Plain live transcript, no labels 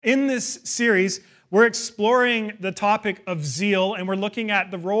In this series, we're exploring the topic of zeal, and we're looking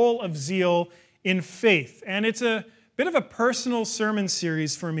at the role of zeal in faith. And it's a bit of a personal sermon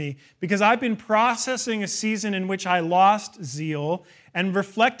series for me because I've been processing a season in which I lost zeal and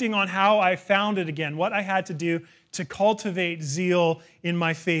reflecting on how I found it again, what I had to do to cultivate zeal in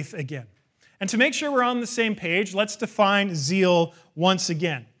my faith again. And to make sure we're on the same page, let's define zeal once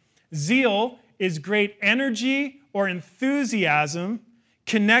again. Zeal is great energy or enthusiasm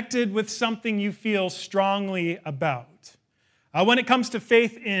connected with something you feel strongly about. When it comes to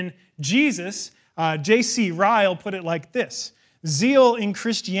faith in Jesus, J.C. Ryle put it like this: zeal in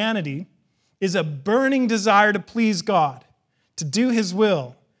Christianity is a burning desire to please God, to do His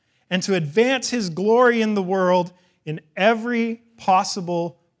will, and to advance His glory in the world in every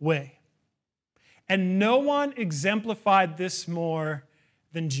possible way. And no one exemplified this more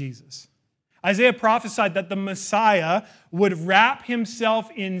than Jesus. Isaiah prophesied that the Messiah would wrap himself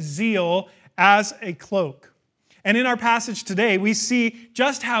in zeal as a cloak. And in our passage today, we see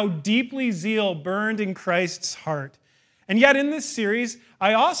just how deeply zeal burned in Christ's heart. And yet in this series,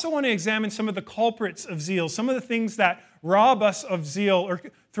 I also want to examine some of the culprits of zeal, some of the things that rob us of zeal or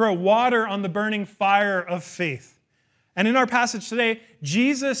throw water on the burning fire of faith. And in our passage today,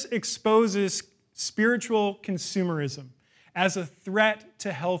 Jesus exposes spiritual consumerism as a threat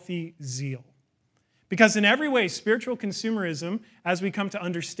to healthy zeal. Because in every way, spiritual consumerism, as we come to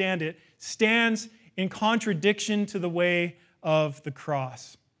understand it, stands in contradiction to the way of the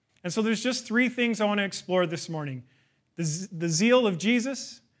cross. And so there's just three things I want to explore this morning: the zeal of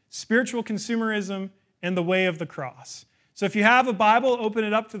Jesus, spiritual consumerism, and the way of the cross. So if you have a Bible, open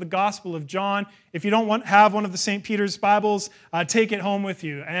it up to the Gospel of John. If you don't have one of the St. Peter's Bibles, take it home with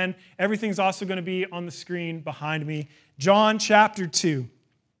you. And everything's also going to be on the screen behind me. John chapter 2,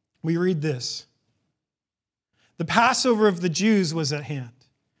 we read this. The Passover of the Jews was at hand,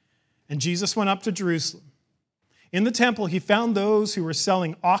 and Jesus went up to Jerusalem. In the temple, he found those who were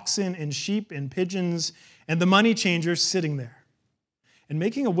selling oxen and sheep and pigeons, and the money changers sitting there. And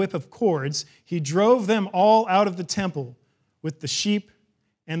making a whip of cords, he drove them all out of the temple with the sheep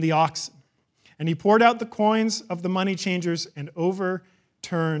and the oxen. And he poured out the coins of the money changers and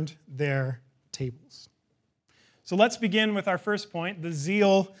overturned their tables. So let's begin with our first point, the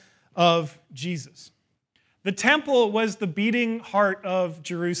zeal of Jesus. The temple was the beating heart of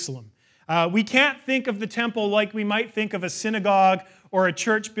Jerusalem. We can't think of the temple like we might think of a synagogue or a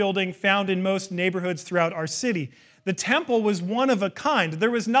church building found in most neighborhoods throughout our city. The temple was one of a kind. There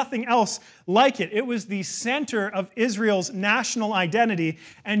was nothing else like it. It was the center of Israel's national identity,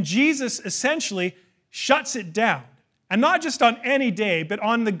 and Jesus essentially shuts it down. And not just on any day, but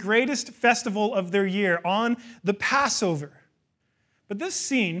on the greatest festival of their year, on the Passover. But this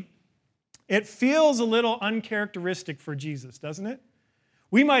scene, it feels a little uncharacteristic for Jesus, doesn't it?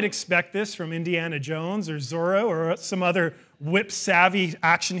 We might expect this from Indiana Jones or Zorro or some other whip-savvy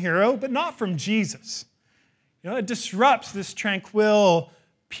action hero, but not from Jesus. It disrupts this tranquil,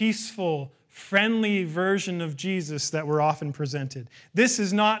 peaceful, friendly version of Jesus that we're often presented. This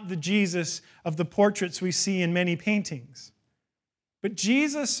is not the Jesus of the portraits we see in many paintings. But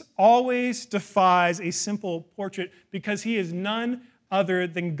Jesus always defies a simple portrait because he is none other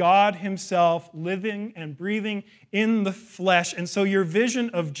than God himself living and breathing in the flesh. And so your vision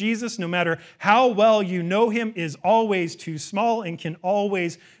of Jesus, no matter how well you know him, is always too small and can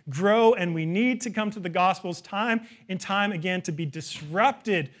always grow. And we need to come to the Gospels time and time again to be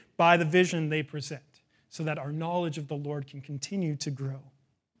disrupted by the vision they present so that our knowledge of the Lord can continue to grow.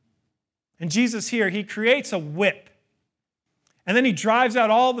 And Jesus here, he creates a whip. And then he drives out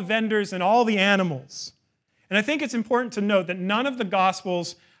all the vendors and all the animals. And I think it's important to note that none of the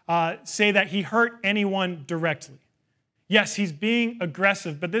Gospels say that he hurt anyone directly. Yes, he's being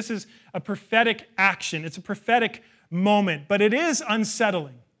aggressive, but this is a prophetic action. It's a prophetic moment, but it is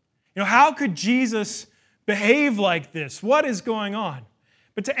unsettling. How could Jesus behave like this? What is going on?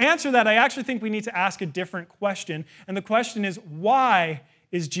 But to answer that, I actually think we need to ask a different question. And the question is, why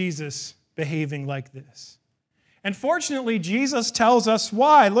is Jesus behaving like this? And fortunately, Jesus tells us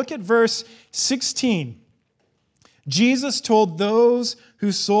why. Look at verse 16. Jesus told those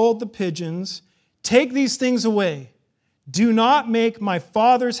who sold the pigeons, "Take these things away. Do not make my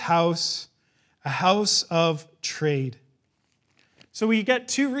Father's house a house of trade." So we get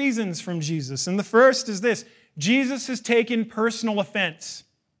two reasons from Jesus. And the first is this: Jesus has taken personal offense.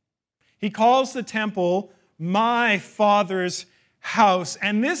 He calls the temple my Father's house.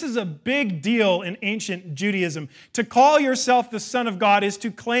 And this is a big deal in ancient Judaism. To call yourself the Son of God is to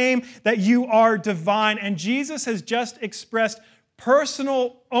claim that you are divine. And Jesus has just expressed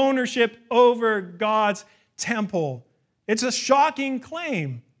personal ownership over God's temple. It's a shocking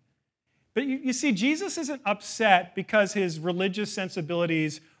claim. But you see, Jesus isn't upset because his religious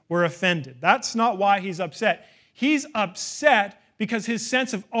sensibilities were offended. That's not why he's upset. He's upset because his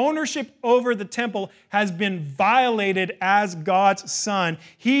sense of ownership over the temple has been violated as God's son.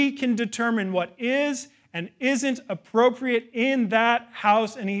 He can determine what is and isn't appropriate in that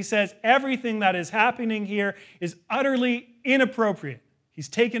house, and he says everything that is happening here is utterly inappropriate. He's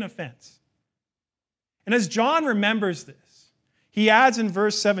taken offense. And as John remembers this, he adds in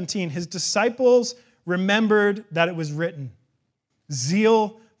verse 17, his disciples remembered that it was written,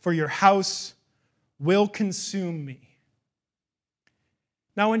 "Zeal for your house will consume me."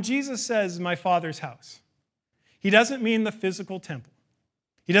 Now, when Jesus says, "my Father's house," he doesn't mean the physical temple.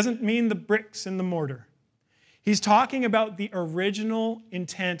 He doesn't mean the bricks and the mortar. He's talking about the original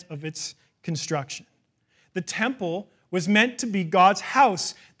intent of its construction. The temple was meant to be God's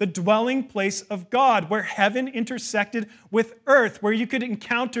house, the dwelling place of God, where heaven intersected with earth, where you could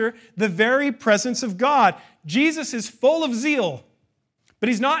encounter the very presence of God. Jesus is full of zeal, but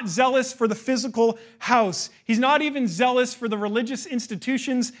he's not zealous for the physical house. He's not even zealous for the religious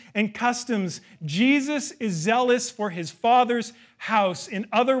institutions and customs. Jesus is zealous for his Father's house. In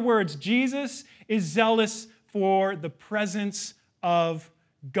other words, Jesus is zealous for the presence of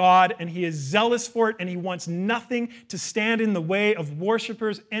God, and he is zealous for it, and he wants nothing to stand in the way of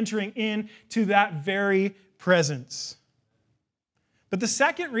worshipers entering into that very presence. But the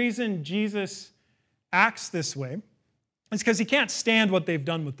second reason Jesus acts this way is because he can't stand what they've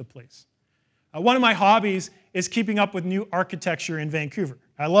done with the place. One of my hobbies is keeping up with new architecture in Vancouver.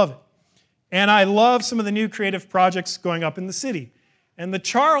 I love it. And I love some of the new creative projects going up in the city. And the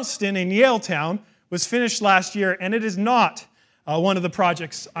Charleston in Yaletown was finished last year, and it is not one of the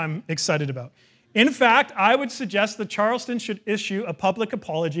projects I'm excited about. In fact, I would suggest that Charleston should issue a public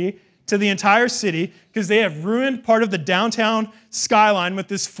apology to the entire city because they have ruined part of the downtown skyline with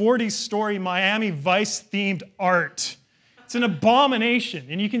this 40-story Miami Vice-themed art. It's an abomination,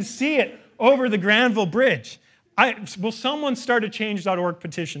 and you can see it over the Granville Bridge. Will someone start a Change.org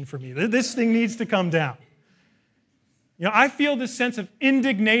petition for me? This thing needs to come down. I feel this sense of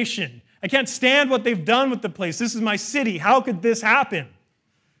indignation. I can't stand what they've done with the place. This is my city. How could this happen?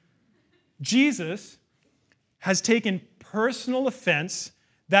 Jesus has taken personal offense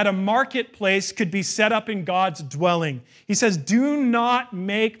that a marketplace could be set up in God's dwelling. He says, "Do not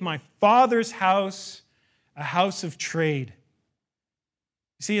make my Father's house a house of trade."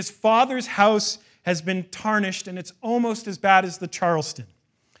 You see, his Father's house has been tarnished, and it's almost as bad as the Charleston.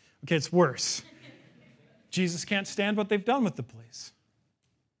 Okay, it's worse. Jesus can't stand what they've done with the place.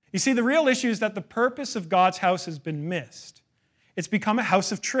 You see, the real issue is that the purpose of God's house has been missed. It's become a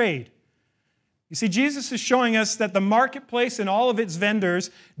house of trade. You see, Jesus is showing us that the marketplace and all of its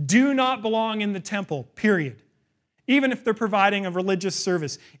vendors do not belong in the temple, period. Even if they're providing a religious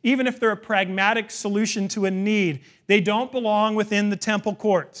service, even if they're a pragmatic solution to a need, they don't belong within the temple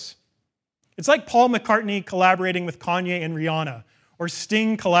courts. It's like Paul McCartney collaborating with Kanye and Rihanna, or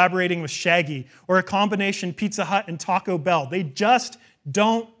Sting collaborating with Shaggy, or a combination Pizza Hut and Taco Bell. They just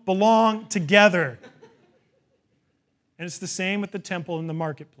don't belong together. And it's the same with the temple and the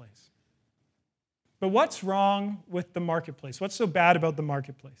marketplace. But what's wrong with the marketplace? What's so bad about the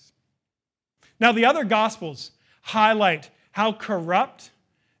marketplace? Now, the other Gospels highlight how corrupt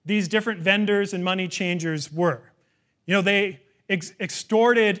these different vendors and money changers were. They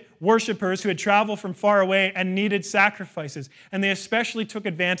extorted worshipers who had traveled from far away and needed sacrifices, and they especially took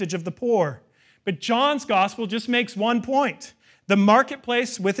advantage of the poor. But John's Gospel just makes one point. The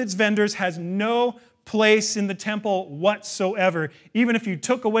marketplace with its vendors has no place in the temple whatsoever. Even if you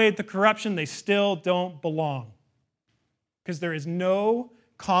took away the corruption, they still don't belong. Because there is no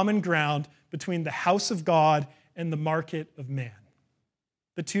common ground between the house of God and the market of man.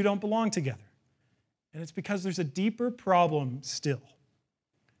 The two don't belong together. And it's because there's a deeper problem still.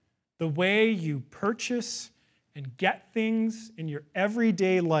 The way you purchase and get things in your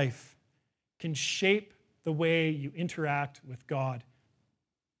everyday life can shape the way you interact with God.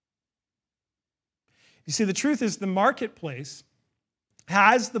 You see, the truth is the marketplace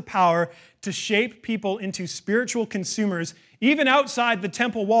has the power to shape people into spiritual consumers, even outside the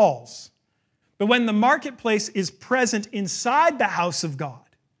temple walls. But when the marketplace is present inside the house of God,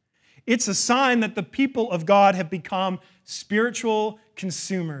 it's a sign that the people of God have become spiritual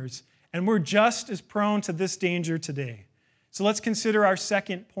consumers. And we're just as prone to this danger today. So let's consider our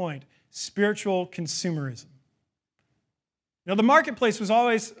second point, spiritual consumerism. The marketplace was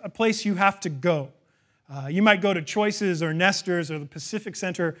always a place you have to go. You might go to Choices or Nesters or the Pacific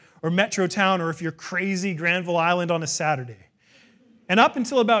Center or Metrotown, or if you're crazy, Granville Island on a Saturday. And up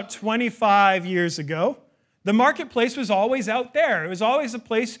until about 25 years ago, The marketplace was always out there. It was always a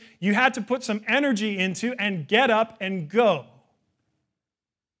place you had to put some energy into and get up and go.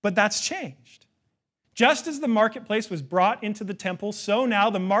 But that's changed. Just as the marketplace was brought into the temple, so now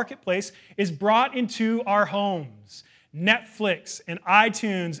the marketplace is brought into our homes. Netflix and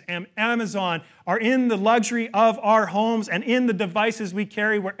iTunes and Amazon are in the luxury of our homes and in the devices we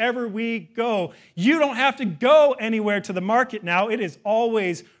carry wherever we go. You don't have to go anywhere to the market now. It is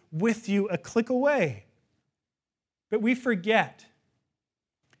always with you, a click away. But we forget.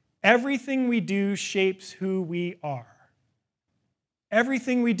 Everything we do shapes who we are.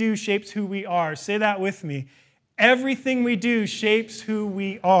 Everything we do shapes who we are. Say that with me. Everything we do shapes who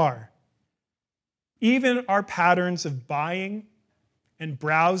we are. Even our patterns of buying and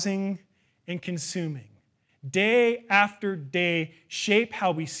browsing and consuming, day after day, shape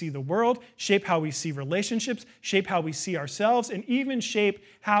how we see the world, shape how we see relationships, shape how we see ourselves, and even shape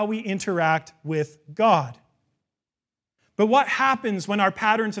how we interact with God. But what happens when our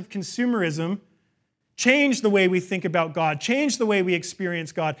patterns of consumerism change the way we think about God, change the way we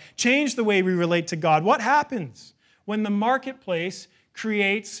experience God, change the way we relate to God? What happens when the marketplace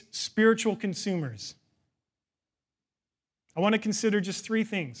creates spiritual consumers? I want to consider just three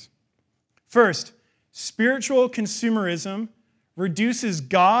things. First, spiritual consumerism reduces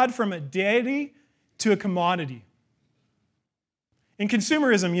God from a deity to a commodity. In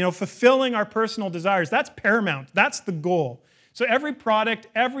consumerism, fulfilling our personal desires, that's paramount. That's the goal. So every product,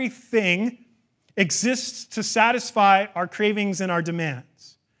 everything exists to satisfy our cravings and our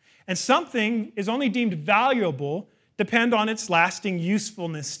demands. And something is only deemed valuable depend on its lasting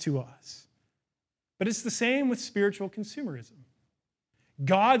usefulness to us. But it's the same with spiritual consumerism.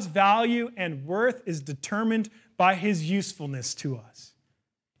 God's value and worth is determined by his usefulness to us.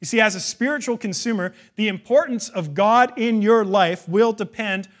 You see, as a spiritual consumer, the importance of God in your life will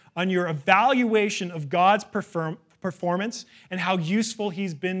depend on your evaluation of God's performance and how useful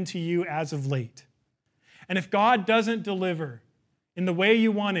he's been to you as of late. And if God doesn't deliver in the way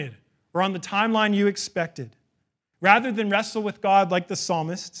you wanted or on the timeline you expected, rather than wrestle with God like the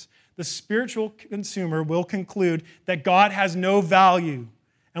psalmists, the spiritual consumer will conclude that God has no value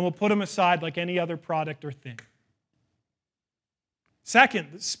and will put him aside like any other product or thing.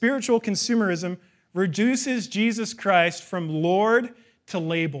 Second, spiritual consumerism reduces Jesus Christ from Lord to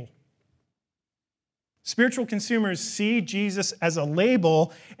label. Spiritual consumers see Jesus as a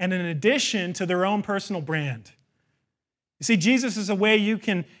label and an addition to their own personal brand. You see, Jesus is a way you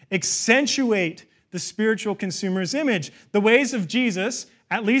can accentuate the spiritual consumer's image. The ways of Jesus,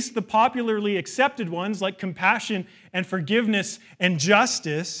 at least the popularly accepted ones like compassion and forgiveness and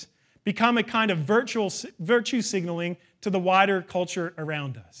justice, become a kind of virtue signaling to the wider culture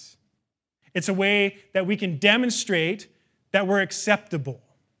around us. It's a way that we can demonstrate that we're acceptable.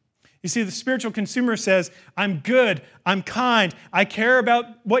 You see, the spiritual consumer says, I'm good, I'm kind, I care about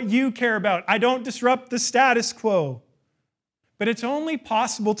what you care about, I don't disrupt the status quo. But it's only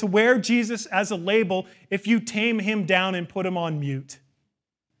possible to wear Jesus as a label if you tame him down and put him on mute.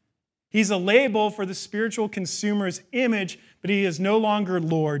 He's a label for the spiritual consumer's image, but he is no longer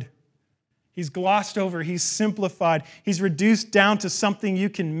Lord. He's glossed over, he's simplified, he's reduced down to something you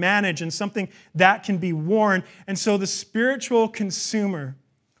can manage and something that can be worn. And so the spiritual consumer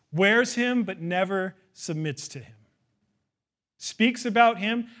wears him but never submits to him. Speaks about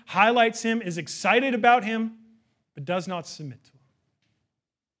him, highlights him, is excited about him, but does not submit to him.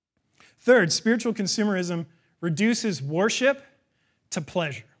 Third, spiritual consumerism reduces worship to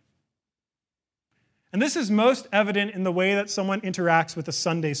pleasure. And this is most evident in the way that someone interacts with a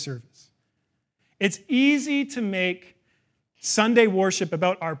Sunday service. It's easy to make Sunday worship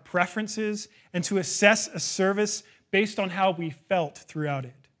about our preferences and to assess a service based on how we felt throughout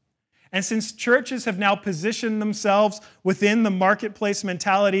it. And since churches have now positioned themselves within the marketplace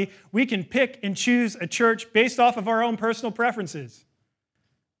mentality, we can pick and choose a church based off of our own personal preferences.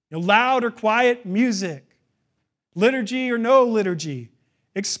 Loud or quiet music, liturgy or no liturgy,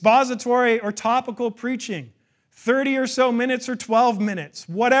 expository or topical preaching, 30 or so minutes or 12 minutes,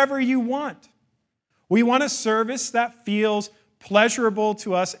 whatever you want. We want a service that feels pleasurable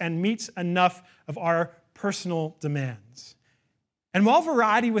to us and meets enough of our personal demands. And while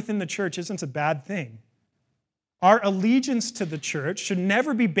variety within the church isn't a bad thing, our allegiance to the church should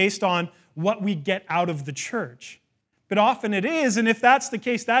never be based on what we get out of the church. But often it is, and if that's the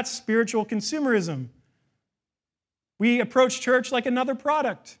case, that's spiritual consumerism. We approach church like another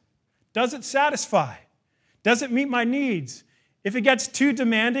product. Does it satisfy? Does it meet my needs? If it gets too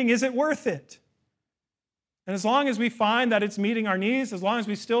demanding, is it worth it? And as long as we find that it's meeting our needs, as long as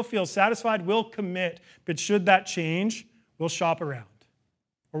we still feel satisfied, we'll commit. But should that change, we'll shop around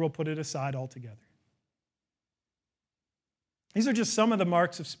or we'll put it aside altogether. These are just some of the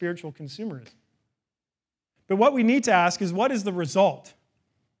marks of spiritual consumerism. But what we need to ask is, what is the result?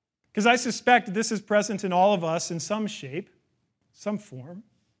 Because I suspect this is present in all of us in some shape, some form.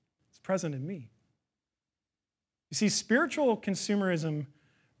 It's present in me. You see, spiritual consumerism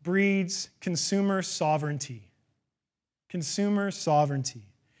breeds consumer sovereignty. Consumer sovereignty.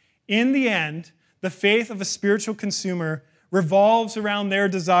 In the end, the faith of a spiritual consumer revolves around their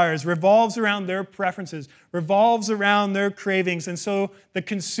desires, revolves around their preferences, revolves around their cravings, and so the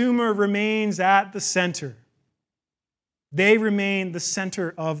consumer remains at the center. They remain the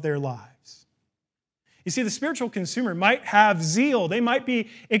center of their lives. You see, the spiritual consumer might have zeal. They might be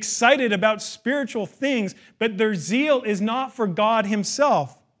excited about spiritual things, but their zeal is not for God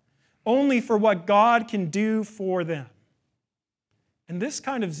Himself, only for what God can do for them. And this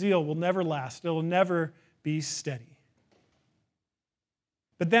kind of zeal will never last. It will never be steady.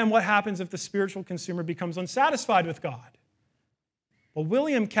 But then what happens if the spiritual consumer becomes unsatisfied with God? Well,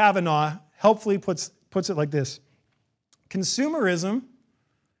 William Cavanaugh helpfully puts it like this. Consumerism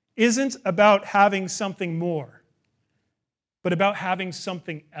isn't about having something more, but about having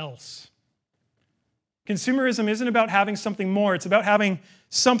something else. Consumerism isn't about having something more, it's about having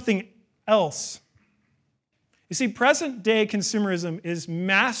something else. You see, present-day consumerism is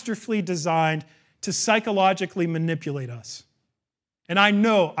masterfully designed to psychologically manipulate us. And I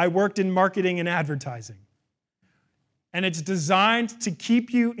know I worked in marketing and advertising. And it's designed to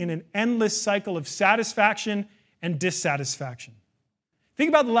keep you in an endless cycle of satisfaction and dissatisfaction. Think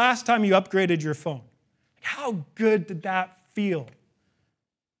about the last time you upgraded your phone. How good did that feel?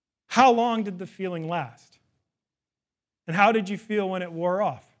 How long did the feeling last? And how did you feel when it wore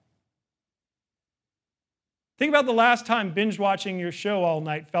off? Think about the last time binge watching your show all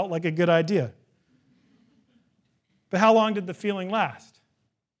night felt like a good idea. But how long did the feeling last?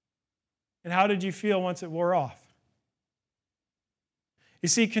 And how did you feel once it wore off? You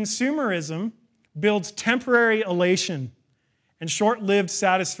see, consumerism builds temporary elation and short-lived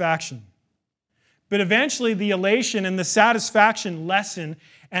satisfaction. But eventually the elation and the satisfaction lessen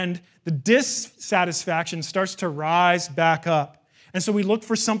and the dissatisfaction starts to rise back up. And so we look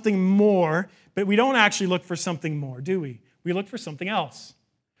for something more, but we don't actually look for something more, do we? We look for something else.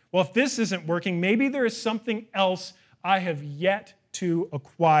 Well, if this isn't working, maybe there is something else I have yet to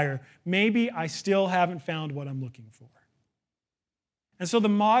acquire. Maybe I still haven't found what I'm looking for. And so the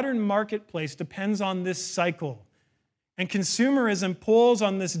modern marketplace depends on this cycle. And consumerism pulls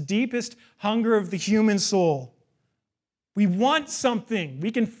on this deepest hunger of the human soul. We want something.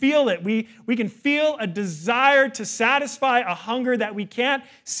 We can feel it. We can feel a desire to satisfy a hunger that we can't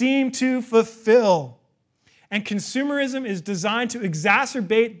seem to fulfill. And consumerism is designed to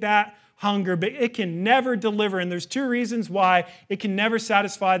exacerbate that hunger, but it can never deliver. And there's two reasons why it can never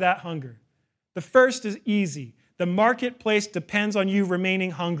satisfy that hunger. The first is easy. The marketplace depends on you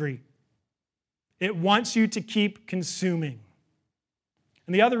remaining hungry. It wants you to keep consuming.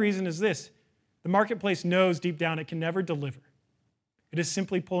 And the other reason is this. The marketplace knows deep down it can never deliver. It is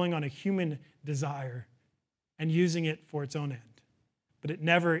simply pulling on a human desire and using it for its own end. But it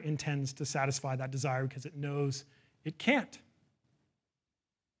never intends to satisfy that desire because it knows it can't.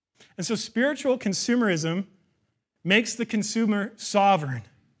 And so spiritual consumerism makes the consumer sovereign,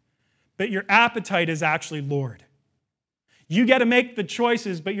 but your appetite is actually Lord. You get to make the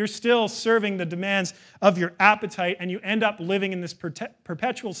choices, but you're still serving the demands of your appetite, and you end up living in this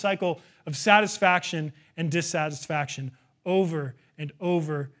perpetual cycle of satisfaction and dissatisfaction over and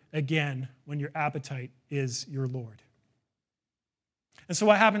over again when your appetite is your Lord. And so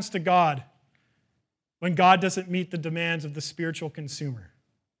what happens to God when God doesn't meet the demands of the spiritual consumer?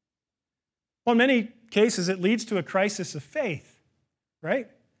 Well, in many cases, it leads to a crisis of faith, right?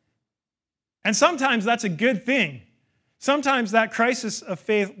 And sometimes that's a good thing. Sometimes that crisis of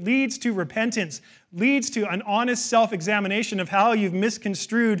faith leads to repentance, leads to an honest self-examination of how you've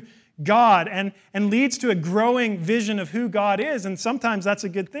misconstrued God, and leads to a growing vision of who God is. And sometimes that's a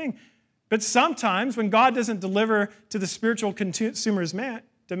good thing. But sometimes when God doesn't deliver to the spiritual consumer's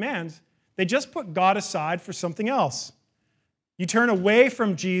demands, they just put God aside for something else. You turn away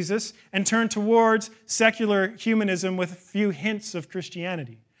from Jesus and turn towards secular humanism with a few hints of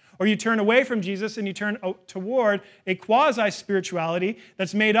Christianity. Or you turn away from Jesus and you turn toward a quasi-spirituality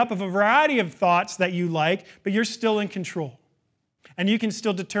that's made up of a variety of thoughts that you like, but you're still in control. And you can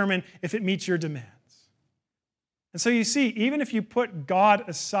still determine if it meets your demands. And so you see, even if you put God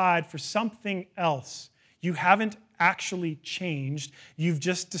aside for something else, you haven't actually changed. You've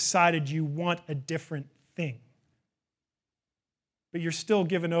just decided you want a different thing. But you're still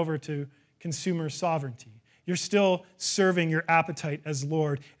given over to consumer sovereignty. you're still serving your appetite as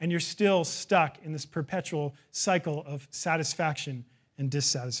Lord, and you're still stuck in this perpetual cycle of satisfaction and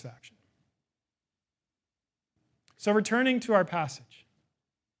dissatisfaction. So returning to our passage,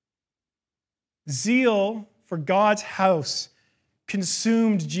 zeal for God's house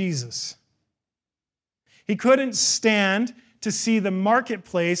consumed Jesus. He couldn't stand to see the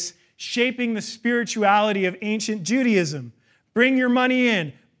marketplace shaping the spirituality of ancient Judaism. Bring your money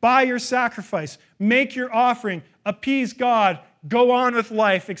in, buy your sacrifice, make your offering, appease God, go on with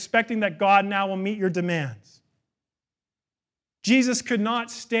life, expecting that God now will meet your demands. Jesus could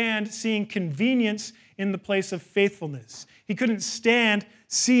not stand seeing convenience in the place of faithfulness. He couldn't stand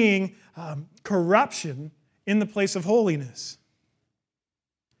seeing corruption in the place of holiness.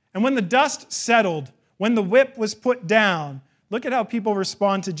 And when the dust settled, when the whip was put down, look at how people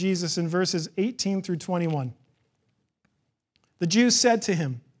respond to Jesus in verses 18 through 21. The Jews said to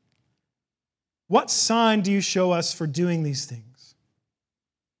him, "What sign do you show us for doing these things?"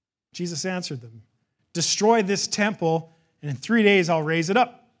 Jesus answered them, "Destroy this temple, and in 3 days I'll raise it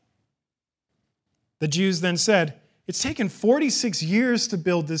up." The Jews then said, "It's taken 46 years to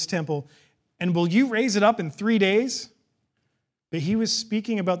build this temple, and will you raise it up in 3 days?" But he was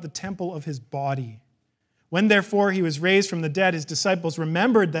speaking about the temple of his body. When therefore he was raised from the dead, his disciples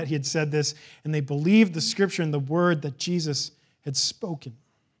remembered that he had said this, and they believed the scripture and the word that Jesus had spoken.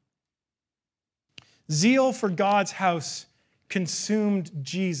 Zeal for God's house consumed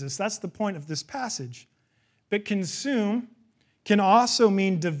Jesus. That's the point of this passage. But consume can also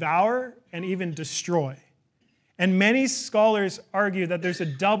mean devour and even destroy. And many scholars argue that there's a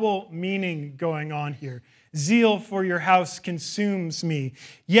double meaning going on here. Zeal for your house consumes me.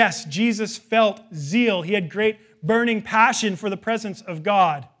 Yes, Jesus felt zeal. He had great burning passion for the presence of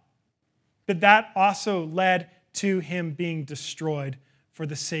God. But that also led to him being destroyed for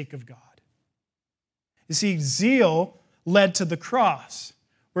the sake of God. You see, zeal led to the cross,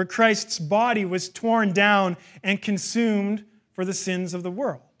 where Christ's body was torn down and consumed for the sins of the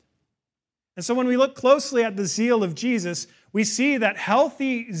world. And so when we look closely at the zeal of Jesus, we see that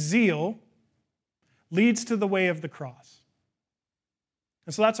healthy zeal leads to the way of the cross.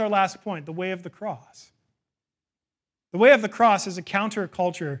 And so that's our last point, the way of the cross. The way of the cross is a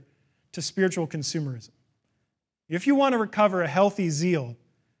counterculture to spiritual consumerism. If you want to recover a healthy zeal,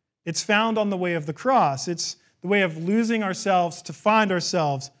 it's found on the way of the cross. It's the way of losing ourselves, to find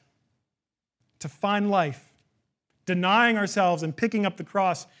life, denying ourselves and picking up the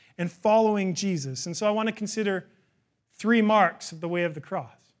cross and following Jesus. And so I want to consider 3 marks of the way of the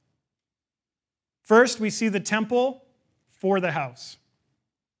cross. First, we see the temple for the house.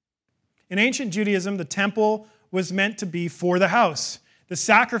 In ancient Judaism, the temple was meant to be for the house. The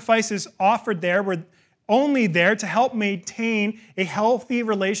sacrifices offered there were only there to help maintain a healthy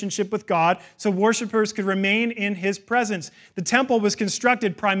relationship with God so worshipers could remain in his presence. The temple was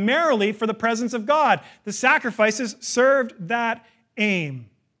constructed primarily for the presence of God. The sacrifices served that aim.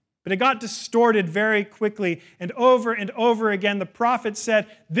 But it got distorted very quickly, and over again, the prophet said,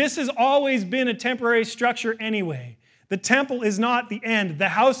 this has always been a temporary structure anyway. The temple is not the end. The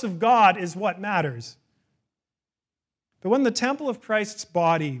house of God is what matters. But when the temple of Christ's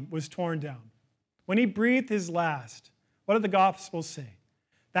body was torn down, when he breathed his last, what did the Gospels say?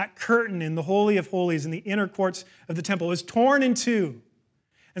 That curtain in the Holy of Holies in the inner courts of the temple was torn in two.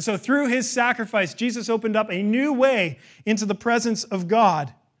 And so through his sacrifice, Jesus opened up a new way into the presence of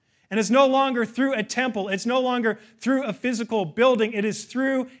God. And it's no longer through a temple. It's no longer through a physical building. It is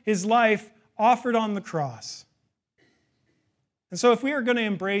through his life offered on the cross. And so if we are going to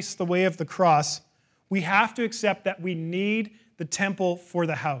embrace the way of the cross, we have to accept that we need the temple for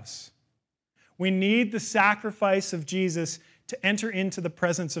the house. We need the sacrifice of Jesus to enter into the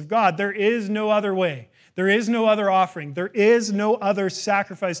presence of God. There is no other way. There is no other offering. There is no other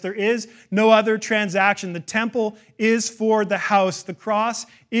sacrifice. There is no other transaction. The temple is for the house. The cross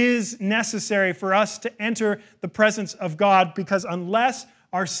is necessary for us to enter the presence of God, because unless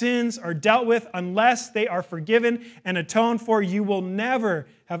our sins are dealt with, unless they are forgiven and atoned for, you will never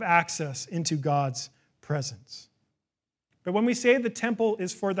have access into God's presence. But when we say the temple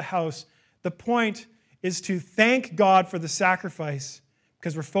is for the house, the point is to thank God for the sacrifice,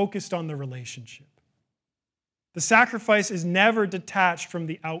 because we're focused on the relationship. The sacrifice is never detached from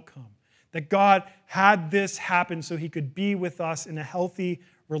the outcome, that God had this happen so he could be with us in a healthy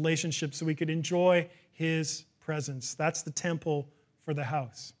relationship, so we could enjoy his presence. That's the temple for the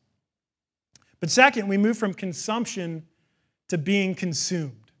house. But second, we move from consumption to being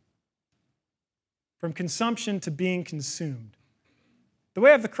consumed. From consumption to being consumed. The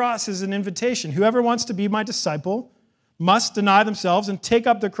way of the cross is an invitation. Whoever wants to be my disciple must deny themselves and take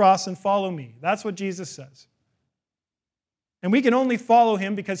up their cross and follow me. That's what Jesus says. And we can only follow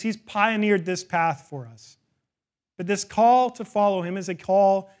him because he's pioneered this path for us. But this call to follow him is a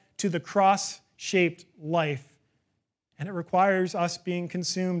call to the cross-shaped life, and it requires us being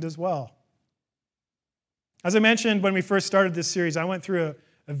consumed as well. As I mentioned when we first started this series, I went through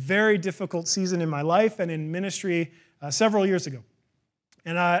a very difficult season in my life and in ministry several years ago.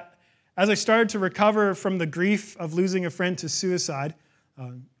 And as I started to recover from the grief of losing a friend to suicide,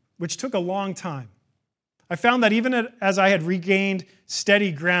 which took a long time, I found that even as I had regained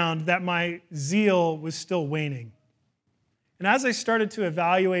steady ground, that my zeal was still waning. And as I started to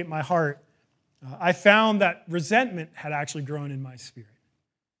evaluate my heart, I found that resentment had actually grown in my spirit.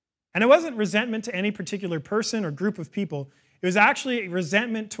 And it wasn't resentment to any particular person or group of people. It was actually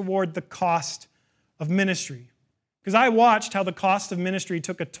resentment toward the cost of ministry. Because I watched how the cost of ministry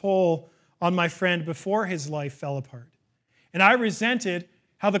took a toll on my friend before his life fell apart. And I resented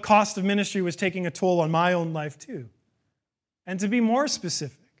how the cost of ministry was taking a toll on my own life too. And to be more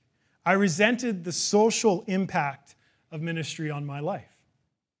specific, I resented the social impact of ministry on my life.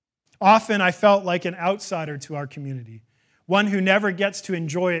 Often I felt like an outsider to our community, one who never gets to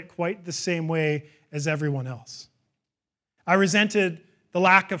enjoy it quite the same way as everyone else. I resented the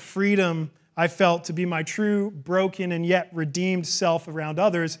lack of freedom I felt to be my true, broken, and yet redeemed self around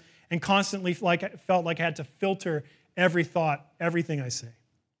others, and constantly felt like I had to filter every thought, everything I say.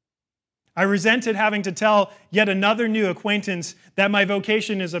 I resented having to tell yet another new acquaintance that my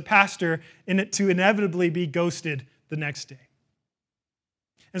vocation as a pastor to inevitably be ghosted the next day.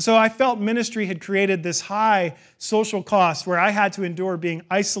 And so I felt ministry had created this high social cost where I had to endure being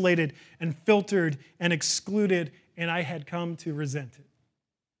isolated and filtered and excluded, and I had come to resent it.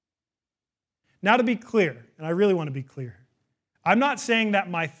 Now, to be clear, and I really want to be clear, I'm not saying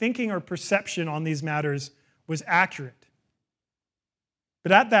that my thinking or perception on these matters was accurate.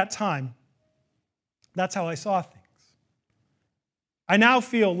 But at that time, that's how I saw things. I now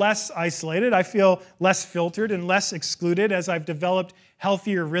feel less isolated. I feel less filtered and less excluded as I've developed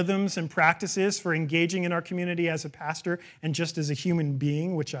healthier rhythms and practices for engaging in our community as a pastor and just as a human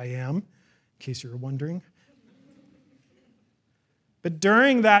being, which I am, in case you're wondering. But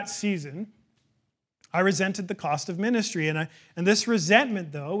during that season, I resented the cost of ministry. And this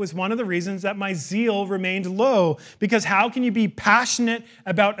resentment, though, was one of the reasons that my zeal remained low. Because how can you be passionate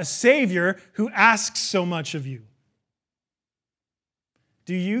about a Savior who asks so much of you?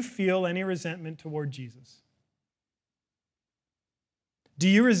 Do you feel any resentment toward Jesus? Do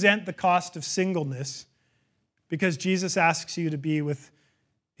you resent the cost of singleness because Jesus asks you to be with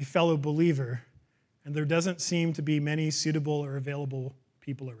a fellow believer and there doesn't seem to be many suitable or available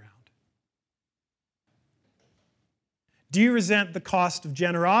people around? Do you resent the cost of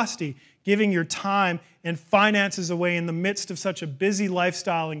generosity, giving your time and finances away in the midst of such a busy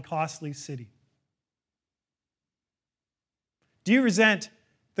lifestyle and costly city? Do you resent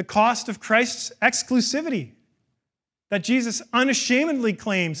the cost of Christ's exclusivity, that Jesus unashamedly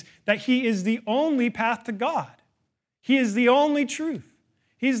claims that he is the only path to God? He is the only truth.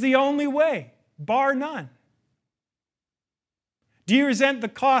 He's the only way, bar none. Do you resent the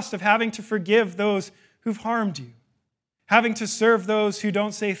cost of having to forgive those who've harmed you? Having to serve those who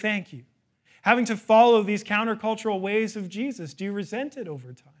don't say thank you? Having to follow these countercultural ways of Jesus? Do you resent it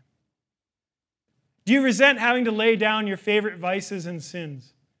over time? Do you resent having to lay down your favorite vices and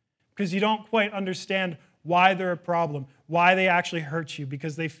sins because you don't quite understand why they're a problem, why they actually hurt you,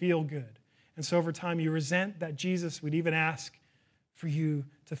 because they feel good? And so over time you resent that Jesus would even ask for you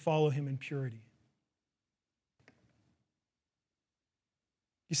to follow him in purity.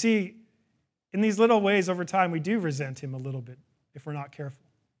 You see, in these little ways over time, we do resent him a little bit if we're not careful,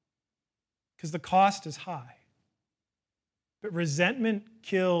 because the cost is high. But resentment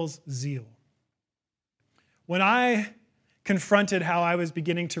kills zeal. When I confronted how I was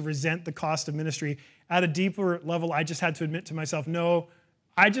beginning to resent the cost of ministry, at a deeper level, I just had to admit to myself, no,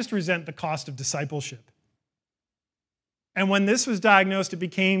 I just resent the cost of discipleship. And when this was diagnosed, it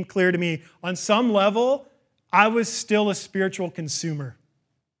became clear to me, on some level, I was still a spiritual consumer.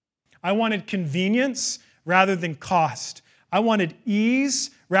 I wanted convenience rather than cost. I wanted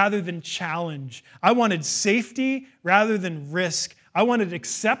ease rather than challenge. I wanted safety rather than risk. I wanted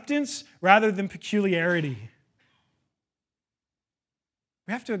acceptance rather than peculiarity.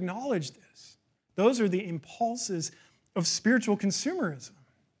 We have to acknowledge this. Those are the impulses of spiritual consumerism.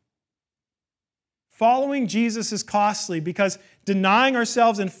 Following Jesus is costly because denying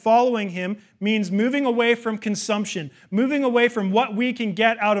ourselves and following him means moving away from consumption, moving away from what we can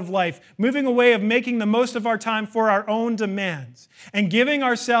get out of life, moving away of making the most of our time for our own demands, and giving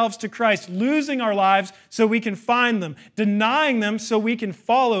ourselves to Christ, losing our lives so we can find them, denying them so we can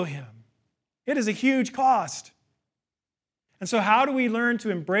follow him. It is a huge cost. And so how do we learn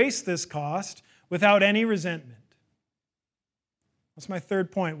to embrace this cost without any resentment? That's my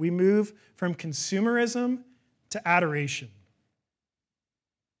third point. We move from consumerism to adoration.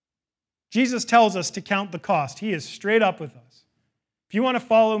 Jesus tells us to count the cost. He is straight up with us. If you want to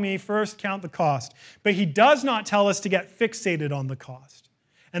follow me, first count the cost. But he does not tell us to get fixated on the cost.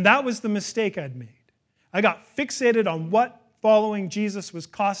 And that was the mistake I'd made. I got fixated on what following Jesus was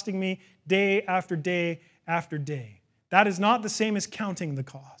costing me day after day after day. That is not the same as counting the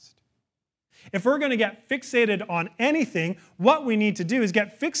cost. If we're going to get fixated on anything, what we need to do is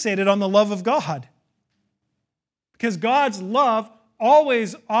get fixated on the love of God. Because God's love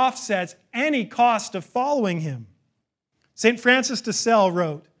always offsets any cost of following him. St. Francis de Sales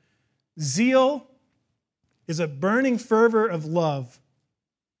wrote, "Zeal is a burning fervor of love,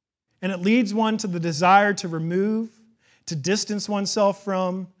 and it leads one to the desire to remove, to distance oneself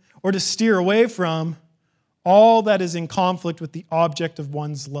from, or to steer away from all that is in conflict with the object of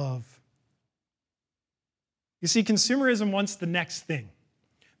one's love." You see, consumerism wants the next thing,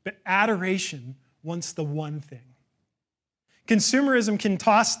 but adoration wants the one thing. Consumerism can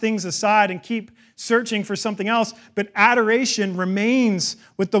toss things aside and keep searching for something else, but adoration remains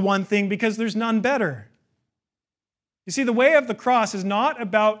with the one thing because there's none better. You see, the way of the cross is not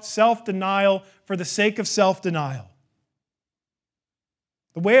about self-denial for the sake of self-denial.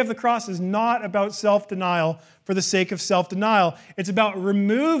 The way of the cross is not about self-denial for the sake of self-denial. It's about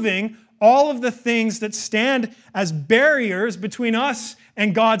removing all of the things that stand as barriers between us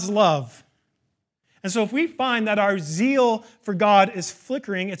and God's love. And so if we find that our zeal for God is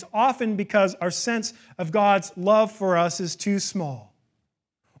flickering, it's often because our sense of God's love for us is too small.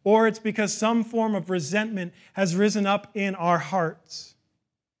 Or it's because some form of resentment has risen up in our hearts.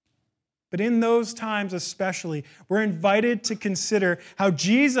 But in those times especially, we're invited to consider how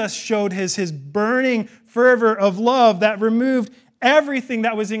Jesus showed his burning fervor of love that removed everything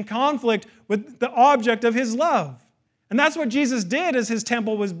that was in conflict with the object of his love. And that's what Jesus did as his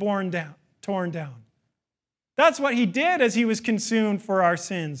temple was torn down. That's what he did as he was consumed for our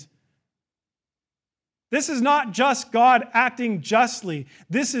sins. This is not just God acting justly.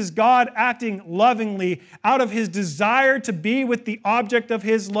 This is God acting lovingly out of his desire to be with the object of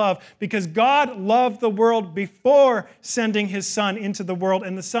his love, because God loved the world before sending his Son into the world,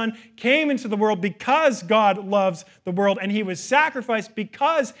 and the Son came into the world because God loves the world, and he was sacrificed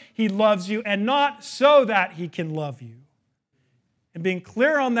because he loves you and not so that he can love you. And being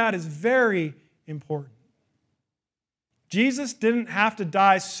clear on that is very important. Jesus didn't have to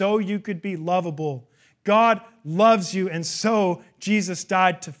die so you could be lovable. God loves you, and so Jesus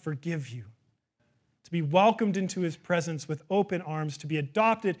died to forgive you, to be welcomed into his presence with open arms, to be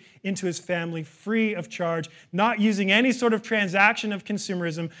adopted into his family free of charge, not using any sort of transaction of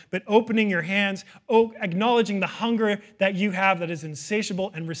consumerism, but opening your hands, acknowledging the hunger that you have that is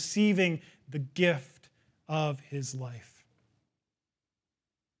insatiable, and receiving the gift of his life.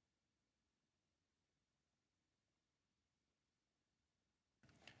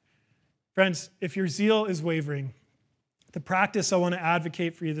 Friends, if your zeal is wavering, the practice I want to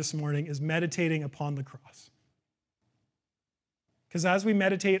advocate for you this morning is meditating upon the cross. Because as we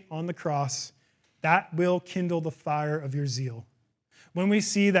meditate on the cross, that will kindle the fire of your zeal. When we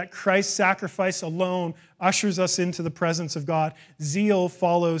see that Christ's sacrifice alone ushers us into the presence of God, zeal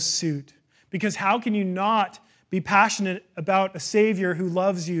follows suit. Because how can you not be passionate about a Savior who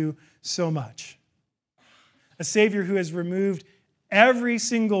loves you so much? A Savior who has removed every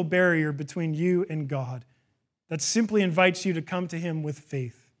single barrier between you and God, that simply invites you to come to him with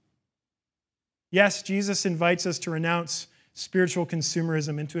faith. Yes, Jesus invites us to renounce spiritual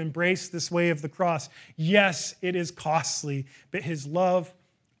consumerism and to embrace this way of the cross. Yes, it is costly, but his love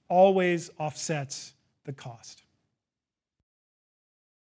always offsets the cost.